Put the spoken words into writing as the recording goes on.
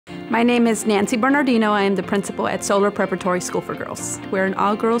My name is Nancy Bernardino. I am the principal at Solar Preparatory School for Girls. We're an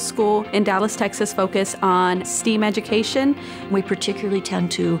all-girls school in Dallas, Texas, focused on STEAM education. We particularly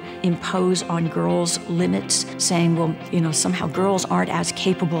tend to impose on girls limits, saying, well, somehow girls aren't as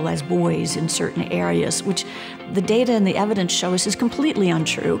capable as boys in certain areas, which the data and the evidence show us is completely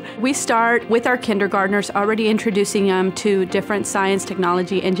untrue. We start with our kindergartners, already introducing them to different science,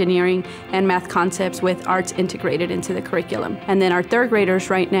 technology, engineering, and math concepts with arts integrated into the curriculum. And then our third graders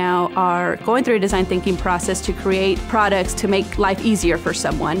right now are going through a design thinking process to create products to make life easier for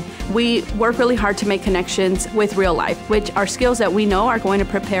someone. We work really hard to make connections with real life, which are skills that we know are going to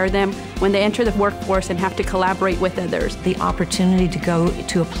prepare them when they enter the workforce and have to collaborate with others. The opportunity to go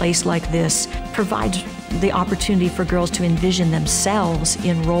to a place like this provides the opportunity for girls to envision themselves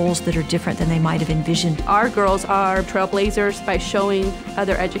in roles that are different than they might have envisioned. Our girls are trailblazers by showing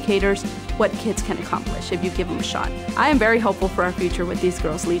other educators what kids can accomplish if you give them a shot. I am very hopeful for our future with these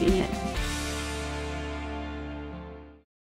girls leading it.